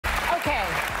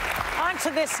On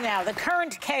to this now. The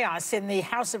current chaos in the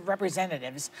House of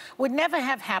Representatives would never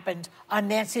have happened on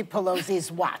Nancy Pelosi's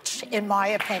watch, in my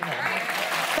opinion.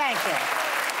 Thank you.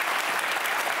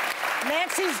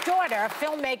 Nancy's daughter,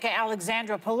 filmmaker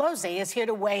Alexandra Pelosi, is here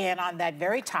to weigh in on that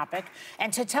very topic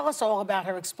and to tell us all about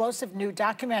her explosive new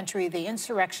documentary, The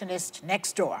Insurrectionist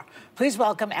Next Door. Please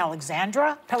welcome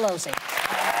Alexandra Pelosi.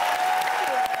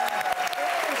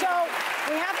 So,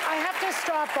 I have to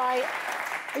start by,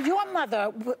 your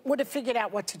mother would have figured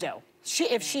out what to do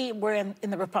if she were in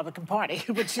the Republican Party,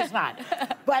 which she's not.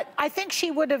 But I think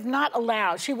she would not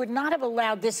have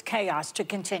allowed this chaos to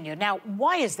continue. Now,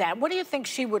 why is that? What do you think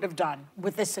she would have done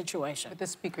with this situation? With the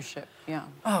speakership, yeah.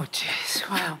 Oh, jeez,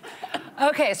 wow.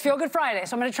 Okay, it's Feel Good Friday,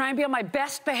 so I'm gonna try and be on my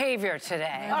best behavior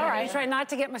today. All right. I'm gonna try not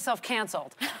to get myself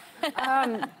canceled.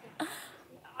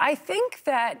 I think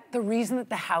that the reason that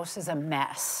the House is a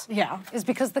mess is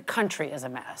because the country is a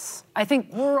mess. I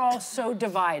think we're all so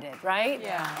divided, right?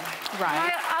 Yeah,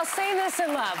 right. I'll say this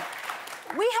in love.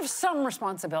 We have some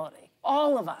responsibility,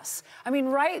 all of us. I mean,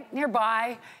 right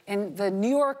nearby in the New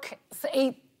York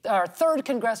 3rd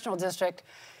Congressional District,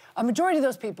 a majority of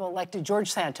those people elected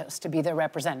George Santos to be their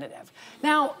representative.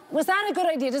 Now, was that a good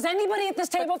idea? Does anybody at this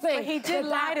table think? But he did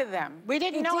lie to them. We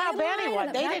didn't know how bad he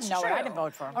was. They didn't know it. I didn't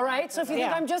vote for him. All right, so if you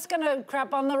think I'm just gonna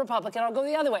crap on the Republican, I'll go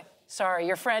the other way. Sorry,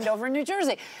 your friend over in New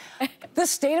Jersey. The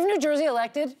state of New Jersey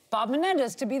elected Bob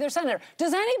Menendez to be their senator.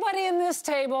 Does anybody in this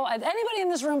table, anybody in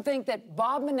this room think that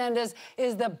Bob Menendez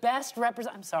is the best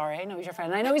representative? I'm sorry, I know he's your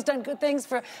friend. I know he's done good things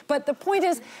but the point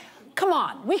is, come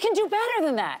on, we can do better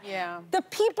than that. Yeah. The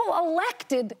people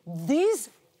elected these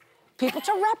people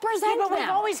to represent them. But we've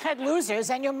always had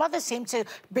losers, and your mother seemed to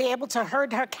be able to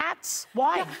herd her cats.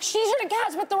 Why? Yeah, she's herding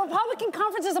cats, but the Republican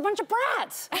conference is a bunch of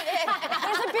brats.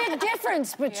 There's a big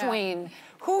difference between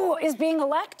who is being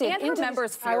elected. And who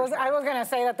members I was going to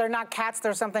say that they're not cats,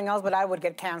 they're something else, but I would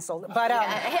get canceled. But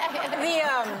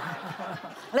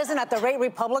listen, at the rate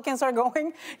Republicans are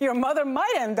going, your mother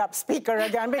might end up speaker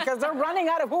again because they're running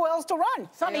out of who else to run.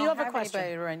 Sonny, you have a question.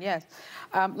 To run, yes.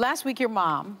 Last week, your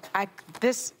mom,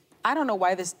 I don't know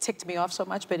why this ticked me off so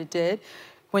much, but it did,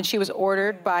 when she was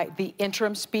ordered by the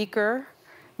interim speaker,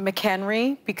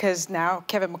 McHenry, because now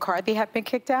Kevin McCarthy had been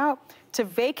kicked out, to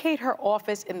vacate her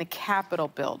office in the Capitol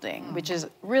building, which is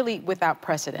really without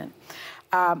precedent.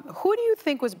 Who do you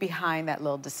think was behind that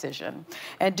little decision?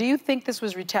 And do you think this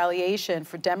was retaliation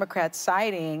for Democrats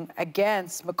siding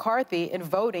against McCarthy in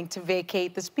voting to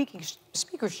vacate the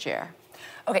speaker's chair?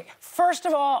 Okay, first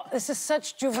of all, this is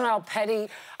such juvenile petty.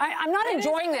 I'm not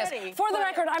enjoying this. For the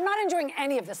record, I'm not enjoying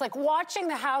any of this. Like, watching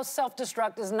the House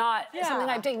self-destruct is not something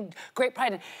I've taken great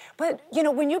pride in. But, you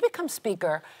know, when you become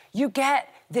speaker, you get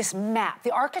this map.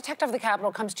 The architect of the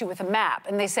Capitol comes to you with a map,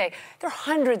 and they say, there are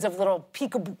hundreds of little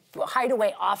peekaboo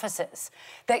hideaway offices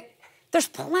that there's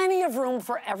plenty of room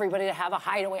for everybody to have a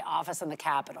hideaway office in the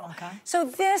Capitol. Okay. So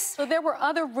there were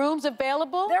other rooms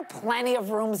available? There are plenty of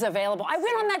rooms available. I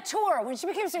went on that tour. When she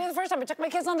became speaker the first time, I took my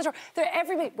kids on the tour.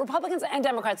 Everybody, Republicans and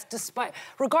Democrats,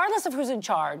 regardless of who's in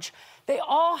charge, they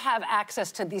all have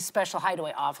access to these special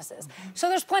hideaway offices. So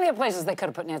there's plenty of places they could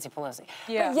have put Nancy Pelosi.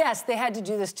 Yeah. But yes, they had to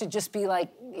do this to just be like,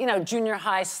 you know, junior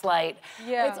high slight.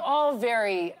 Yeah. It's all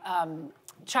very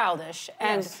childish.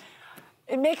 And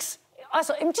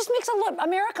it just makes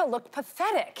America look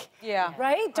pathtic. Yeah.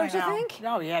 Right? Don't you think?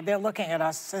 No, yeah, they're looking at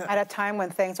us. At a time when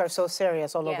things are so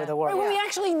serious all over the world. Right, when we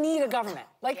actually need a government.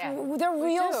 Like, they're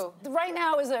real. Right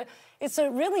now it's a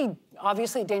really,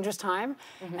 obviously, dangerous time.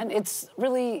 And it's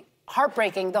really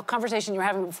heartbreaking, the conversation you were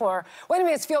having before. Wait a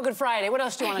minute, it's Feel Good Friday. What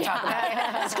else do you want to talk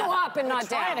about? Let's go up and not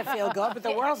down. Trying to feel good, but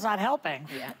the world's not helping.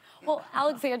 Yeah. Well,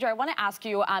 Alexandra, I want to ask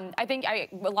you, I think a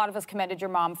lot of us commended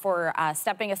your mom for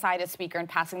stepping aside as speaker and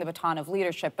passing the baton of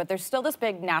leadership, but there's still this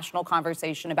big national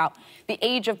conversation about the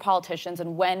age of politicians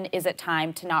and when is it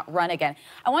time to not run again.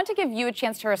 I want to give you a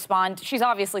chance to respond. She's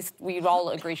obviously, we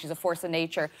all agree, she's a force of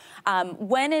nature.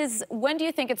 When do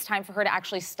you think it's time for her to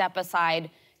actually step aside?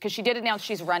 Because she did announce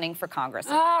she's running for Congress.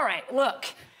 All right, look.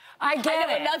 I get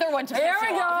it. Another one to Here we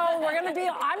go. We're going to be,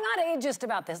 I'm not ageist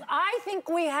about this. I think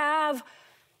we have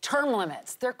term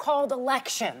limits. They're called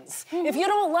elections. If you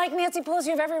don't like Nancy Pelosi,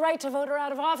 you have every right to vote her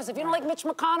out of office. If you don't like Mitch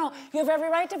McConnell, you have every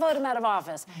right to vote him out of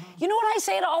office. You know what I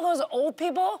say to all those old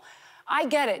people? I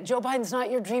get it. Joe Biden's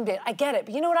not your dream date. I get it.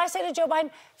 But you know what I say to Joe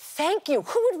Biden? Thank you.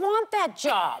 Who would want that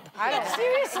job?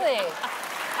 Seriously.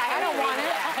 I don't want it.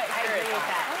 I agree with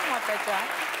that. I don't want that job.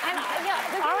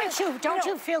 Don't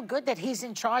you feel good that he's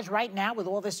in charge right now with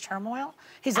all this turmoil?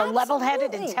 He's a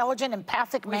level-headed, intelligent,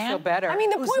 empathic man. We feel better. I mean,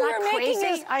 the point we're making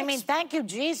is... I mean, thank you,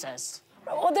 Jesus.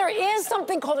 Well, there is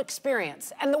something called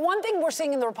experience. And the one thing we're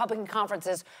seeing in the Republican conference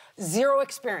is zero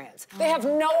experience. They have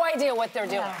no idea what they're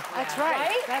doing. That's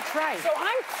right. That's right. So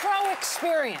I'm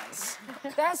pro-experience.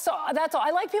 That's all.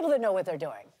 I like people that know what they're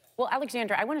doing. Well,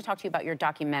 Alexandra, I want to talk to you about your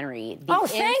documentary. Oh,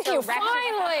 thank you,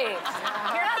 finally!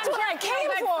 That's what I came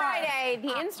for! Friday,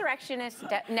 The Insurrectionist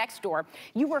Next Door.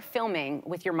 You were filming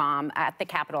with your mom at the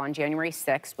Capitol on January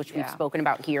 6th, which we've spoken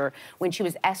about here, when she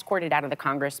was escorted out of the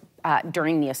Congress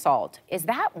during the assault. Is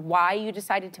that why you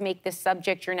decided to make this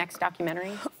subject your next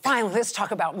documentary? Finally, let's talk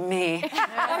about me.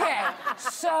 Okay,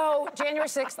 so January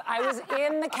 6th, I was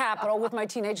in the Capitol with my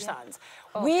teenage sons.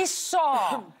 We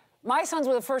saw... My sons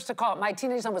were the first to call it. My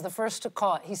teenage son was the first to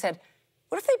call it. He said,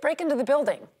 what if they break into the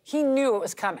building? He knew it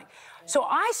was coming. So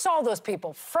I saw those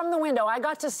people from the window. I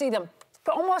got to see them,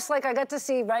 almost like I got to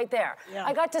see right there. Yeah.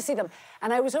 I got to see them.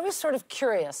 And I was always sort of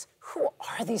curious, who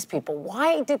are these people?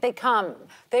 Why did they come?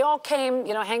 They all came,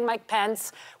 you know, hang Mike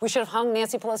Pence. We should have hung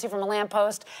Nancy Pelosi from a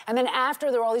lamppost. And then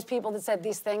after, there were all these people that said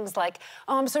these things like,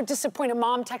 oh, I'm so disappointed.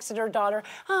 Mom texted her daughter,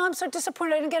 oh, I'm so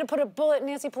disappointed I didn't get to put a bullet in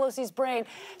Nancy Pelosi's brain.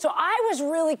 So I was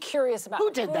really curious about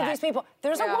who these people.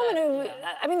 There's a woman who,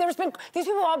 I mean, these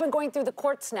people have all been going through the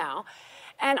courts now.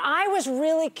 And I was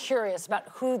really curious about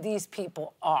who these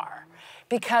people are.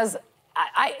 Because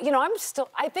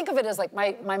I think of it as like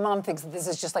my mom thinks that this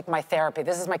is just like my therapy.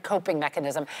 This is my coping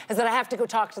mechanism, is that I have to go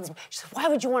talk to them. She said, why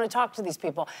would you want to talk to these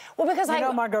people? Well, because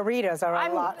margaritas are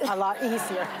a lot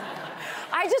easier.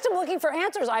 I just am looking for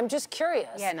answers. I'm just curious.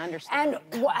 Yeah, and understand.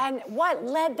 And what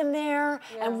led them there,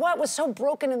 and what was so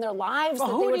broken in their lives.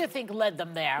 Well, who do you think led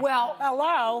them there? Well,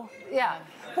 hello. Yeah.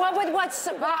 Well, but why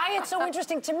it's so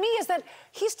interesting to me is that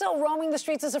he's still roaming the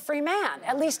streets as a free man,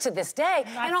 at least to this day.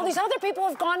 And all these other people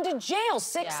have gone to jail,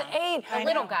 6, 8. The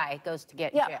little guy goes to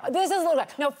get jail. This is a little guy.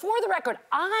 Now, for the record,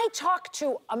 I talked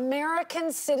to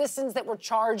American citizens that were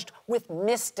charged with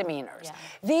misdemeanors. Yeah.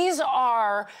 These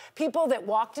are people that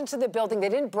walked into the building. They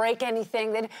didn't break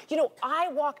anything. I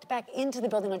walked back into the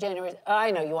building on January.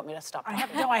 I know you want me to stop. I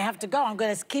have to go. I'm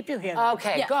going to keep you here.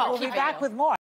 Okay, go. We'll be back with more.